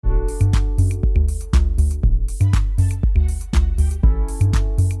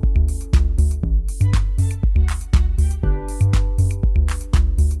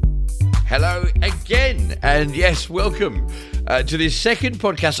And yes, welcome to this second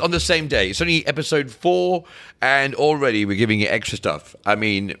podcast on the same day. It's only episode 4, and already we're giving you extra stuff. I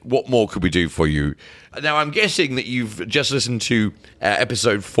mean, what more could we do for you? Now, I'm guessing that you've just listened to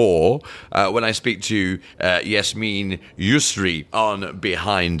episode 4 when I speak to Yasmin Yousri on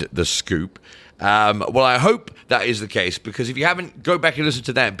Behind the Scoop. Well, I hope that is the case, because if you haven't, go back and listen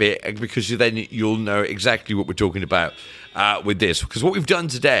to that bit, because then you'll know exactly what we're talking about with this. Because what we've done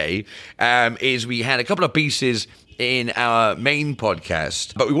today is we had a couple of pieces in our main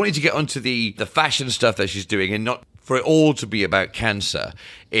podcast, but we wanted to get onto the fashion stuff that she's doing and not for it all to be about cancer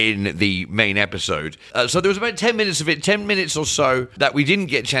in the main episode. So there was about 10 minutes of it, 10 minutes or so, that we didn't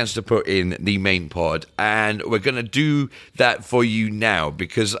get a chance to put in the main pod. And we're going to do that for you now,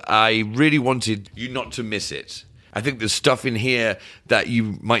 because I really wanted you not to miss it. I think there's stuff in here that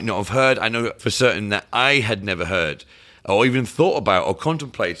you might not have heard. I know for certain that I had never heard or even thought about or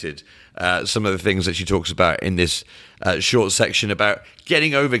contemplated some of the things that she talks about in this short section about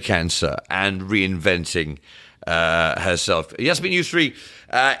getting over cancer and reinventing herself. Yasmin Yousri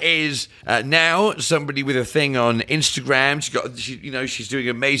is now somebody with a thing on Instagram. She's doing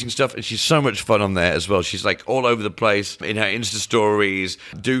amazing stuff, and she's so much fun on there as well. She's like all over the place in her Insta stories.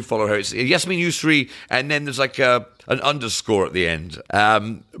 Do follow her. It's Yasmin Yousri, and then there's like an underscore at the end.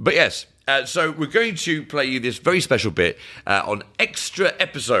 But yes. So we're going to play you this very special bit on extra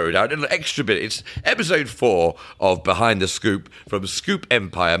episode, a little extra bit. It's episode 4 of Behind the Scoop from Scoop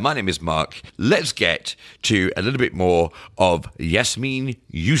Empire. My name is Mark. Let's get to a little bit more of Yasmin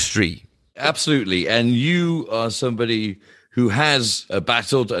Yousri. Absolutely. And you are somebody who has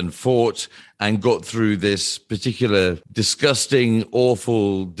battled and fought and got through this particular disgusting,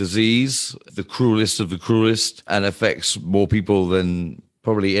 awful disease, the cruelest of the cruelest, and affects more people than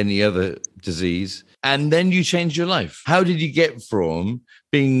probably any other disease. And then you changed your life. How did you get from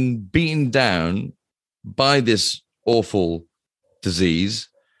being beaten down by this awful disease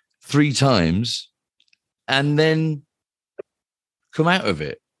 3 times and then come out of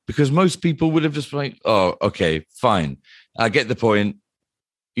it? Because most people would have just been like, oh, okay, fine. I get the point.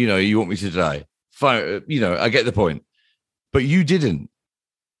 You want me to die. Fine. I get the point. But you didn't.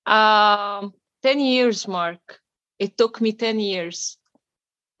 10 years, Mark. It took me 10 years.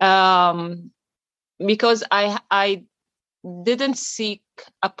 Because I didn't seek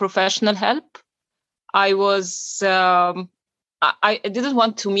a professional help. I didn't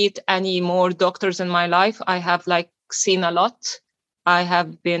want to meet any more doctors in my life. I have seen a lot. I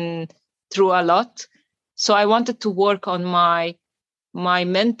have been through a lot. So I wanted to work on my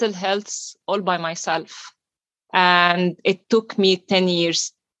mental health all by myself. And it took me 10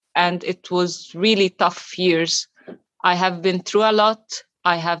 years, and it was really tough years. I have been through a lot.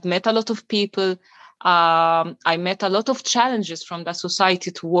 I have met a lot of people. I met a lot of challenges from the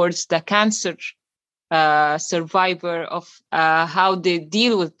society towards the cancer survivor, of how they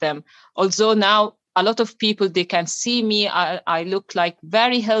deal with them. Although now a lot of people, they can see me. I look like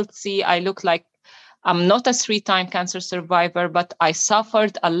very healthy. I look like I'm not a 3-time cancer survivor, but I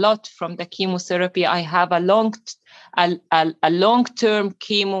suffered a lot from the chemotherapy. I have a long-term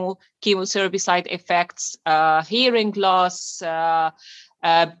chemotherapy side effects, hearing loss,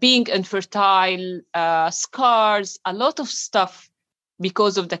 being infertile, scars, a lot of stuff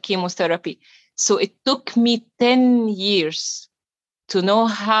because of the chemotherapy. So it took me 10 years to know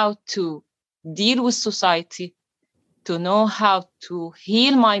how to deal with society, to know how to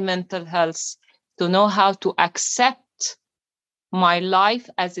heal my mental health, to know how to accept my life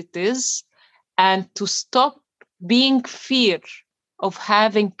as it is, and to stop being fear of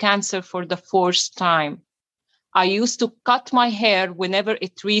having cancer for the first time. I used to cut my hair whenever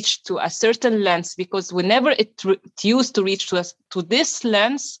it reached to a certain length, because whenever it used to reach to this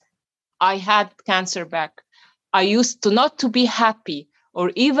length, I had cancer back. I used to not to be happy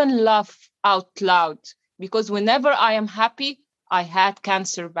or even laugh out loud, because whenever I am happy, I had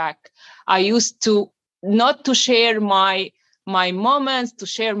cancer back. I used to not to share my moments, to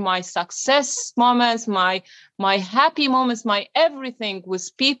share my success moments, my happy moments, my everything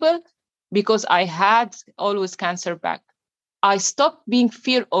with people, because I had always cancer back. I stopped being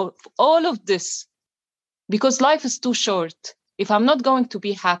fear of all of this, because life is too short. If I'm not going to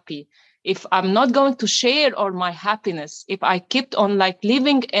be happy, if I'm not going to share all my happiness, if I kept on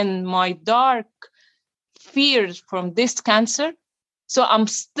living in my dark fears from this cancer, so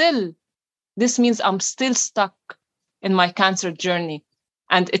this means I'm still stuck in my cancer journey.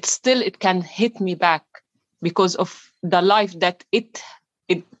 And it can hit me back because of the life that it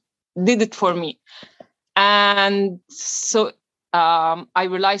did it for me. And so I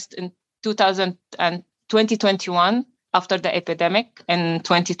realized in 2021, after the epidemic in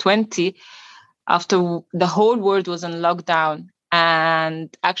 2020, after the whole world was in lockdown.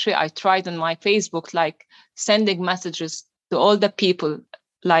 And actually, I tried on my Facebook, like sending messages to all the people,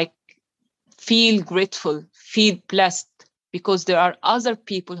 like feel grateful, feel blessed, because there are other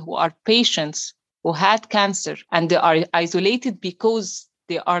people who are patients who had cancer and they are isolated because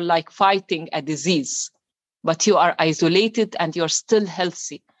they are like fighting a disease. But you are isolated and you're still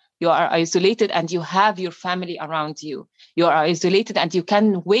healthy. You are isolated and you have your family around you. You are isolated and you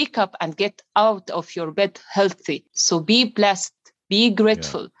can wake up and get out of your bed healthy. So be blessed, be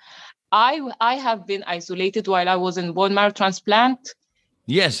grateful. Yeah. I have been isolated while I was in bone marrow transplant.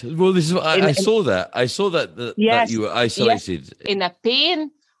 Yes. Well, this is what I saw that. I saw that yes, you were isolated. Yes. In a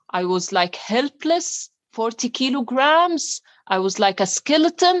pain, I was like helpless, 40 kilograms. I was like a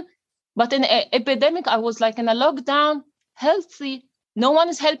skeleton. But in an epidemic, I was like in a lockdown, healthy. No one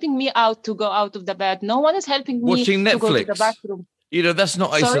is helping me out to go out of the bed. No one is helping me watching Netflix. To go to the bathroom. You know, that's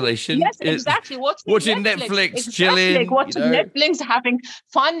not isolation. Yes, exactly. Watching Netflix, exactly. chilling. Watching Netflix, having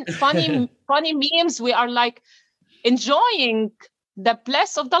funny memes. We are like enjoying the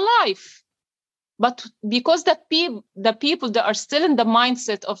bliss of the life. But because the people that are still in the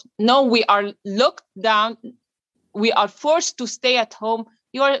mindset of, no, we are locked down, we are forced to stay at home.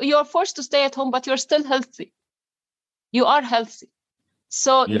 You are forced to stay at home, but you're still healthy. You are healthy.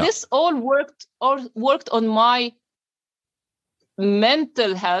 So this all worked on my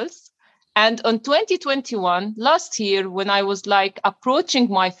mental health. And on 2021, last year, when I was like approaching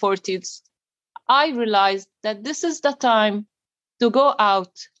my 40s, I realized that this is the time to go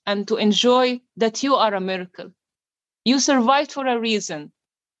out and to enjoy that you are a miracle. You survived for a reason.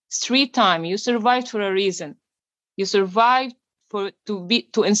 Street time, you survived for a reason. You survived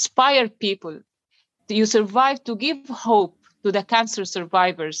to inspire people. You survived to give hope to the cancer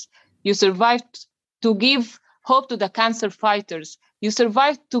survivors. You survived to give hope to the cancer fighters. You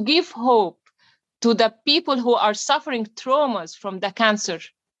survived to give hope to the people who are suffering traumas from the cancer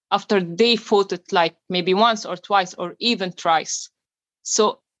after they fought it like maybe once or twice or even thrice.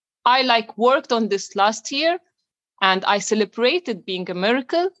 So I like worked on this last year and I celebrated being a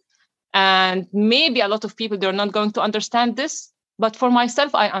miracle. And maybe a lot of people, they're not going to understand this, but for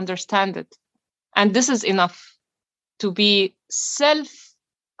myself, I understand it. And this is enough to be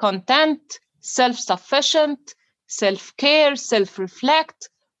self-content, self-sufficient, self-care, self-reflect.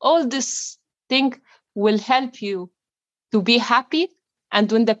 All this thing will help you to be happy.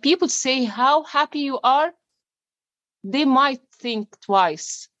 And when the people say how happy you are, they might think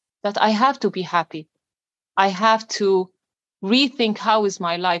twice that I have to be happy. I have to rethink how is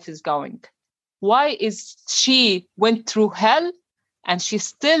my life is going. Why is she went through hell and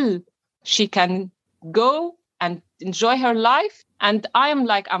she can go and enjoy her life, and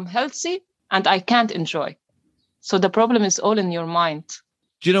I'm healthy and I can't enjoy. So the problem is all in your mind.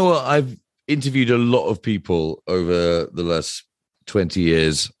 Do you know what? I've interviewed a lot of people over the last 20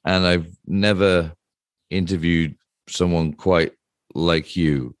 years, and I've never interviewed someone quite like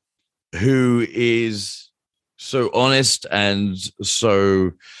you, who is so honest and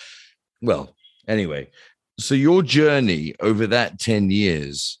so, well, anyway. So your journey over that 10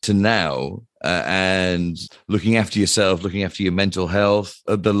 years to now, and looking after yourself, looking after your mental health,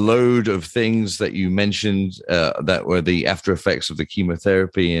 the load of things that you mentioned that were the after effects of the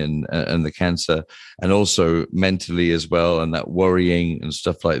chemotherapy and the cancer, and also mentally as well, and that worrying and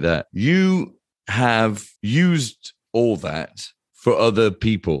stuff like that. You have used all that for other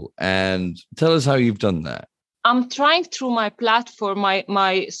people, and tell us how you've done that. I'm trying through my platform,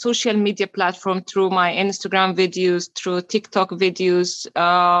 my social media platform, through my Instagram videos, through TikTok videos.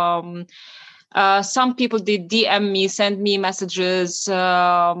 Some people did DM me, send me messages,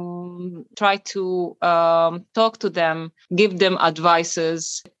 try to talk to them, give them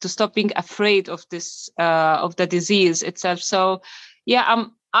advices to stop being afraid of this, of the disease itself. So, yeah,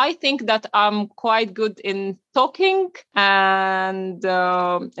 I think that I'm quite good in talking and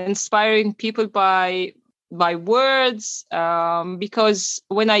inspiring people by words, because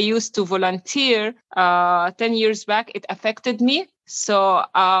when I used to volunteer 10 years back, it affected me. So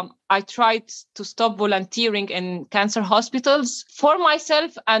I tried to stop volunteering in cancer hospitals for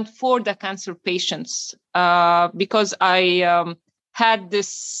myself and for the cancer patients, because I had this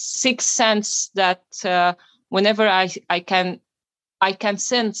sixth sense that whenever I can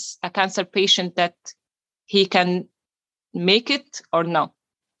sense a cancer patient that he can make it or no.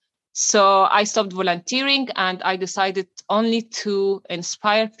 So I stopped volunteering and I decided only to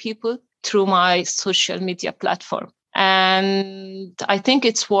inspire people through my social media platform. And I think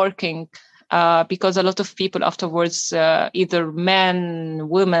it's working because a lot of people afterwards, either men,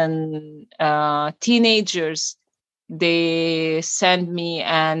 women, teenagers, they send me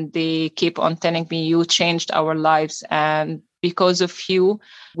and they keep on telling me, you changed our lives, and because of you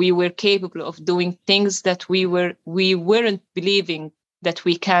we were capable of doing things that we weren't believing that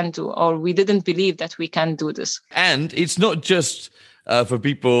we can do, or we didn't believe that we can do this. And it's not just for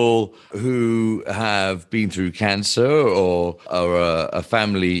people who have been through cancer or a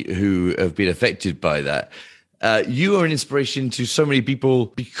family who have been affected by that. You are an inspiration to so many people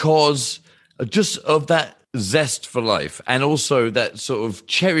because just of that zest for life, and also that sort of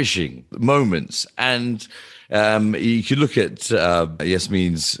cherishing moments. And you can look at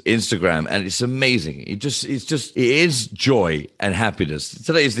Yasmin's Instagram, and it's amazing. It is joy and happiness.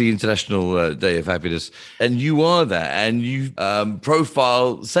 Today is the International Day of Happiness, and you are that, and you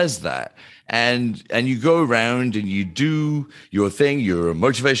profile says that. And you go around and you do your thing. You're a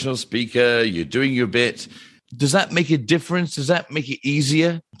motivational speaker. You're doing your bit. Does that make a difference? Does that make it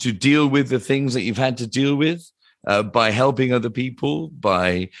easier to deal with the things that you've had to deal with by helping other people,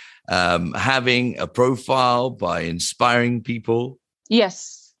 by having a profile, by inspiring people?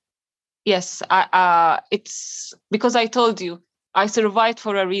 Yes. It's because I told you, I survived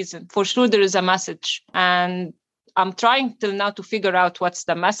for a reason. For sure, there is a message. And I'm trying till now to figure out what's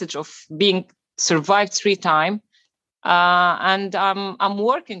the message of being survived 3 times. And I'm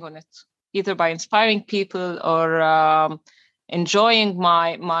working on it, either by inspiring people or enjoying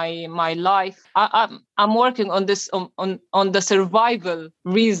my life. I'm working on this on the survival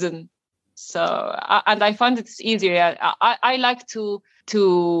reason. So and I find it's easier. I like to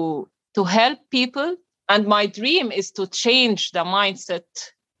help people, and my dream is to change the mindset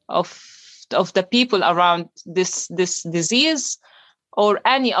of the people around this disease or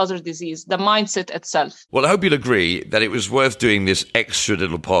any other disease, the mindset itself. Well, I hope you'll agree that it was worth doing this extra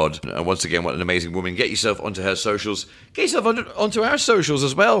little pod. Once again, what an amazing woman. Get yourself onto her socials. Get yourself onto our socials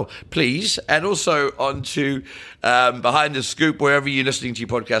as well, please. And also onto Behind the Scoop, wherever you're listening to your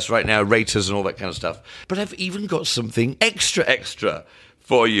podcast right now, rate us and all that kind of stuff. But I've even got something extra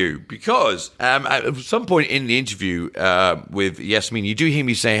for you, because at some point in the interview with Yasmin, you do hear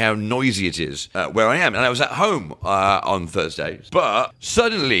me say how noisy it is where I am. And I was at home on Thursday. But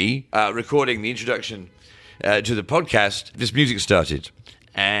suddenly, recording the introduction to the podcast, this music started.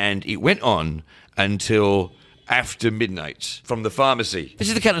 And it went on until after midnight from the pharmacy. This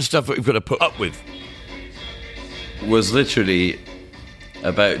is the kind of stuff that we've got to put up with. Was literally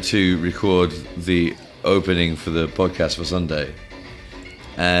about to record the opening for the podcast for Sunday.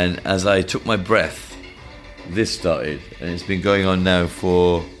 And as I took my breath, this started, and it's been going on now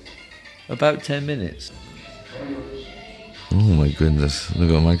for about 10 minutes. Oh my goodness, I've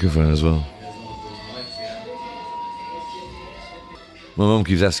got a microphone as well. My mum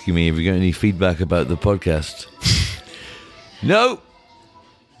keeps asking me, have you got any feedback about the podcast? No,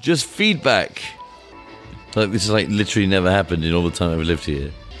 just feedback. Like, this is like literally never happened in all the time I've lived here.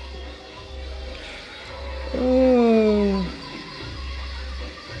 Oh.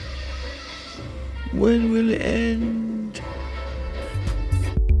 When will it end?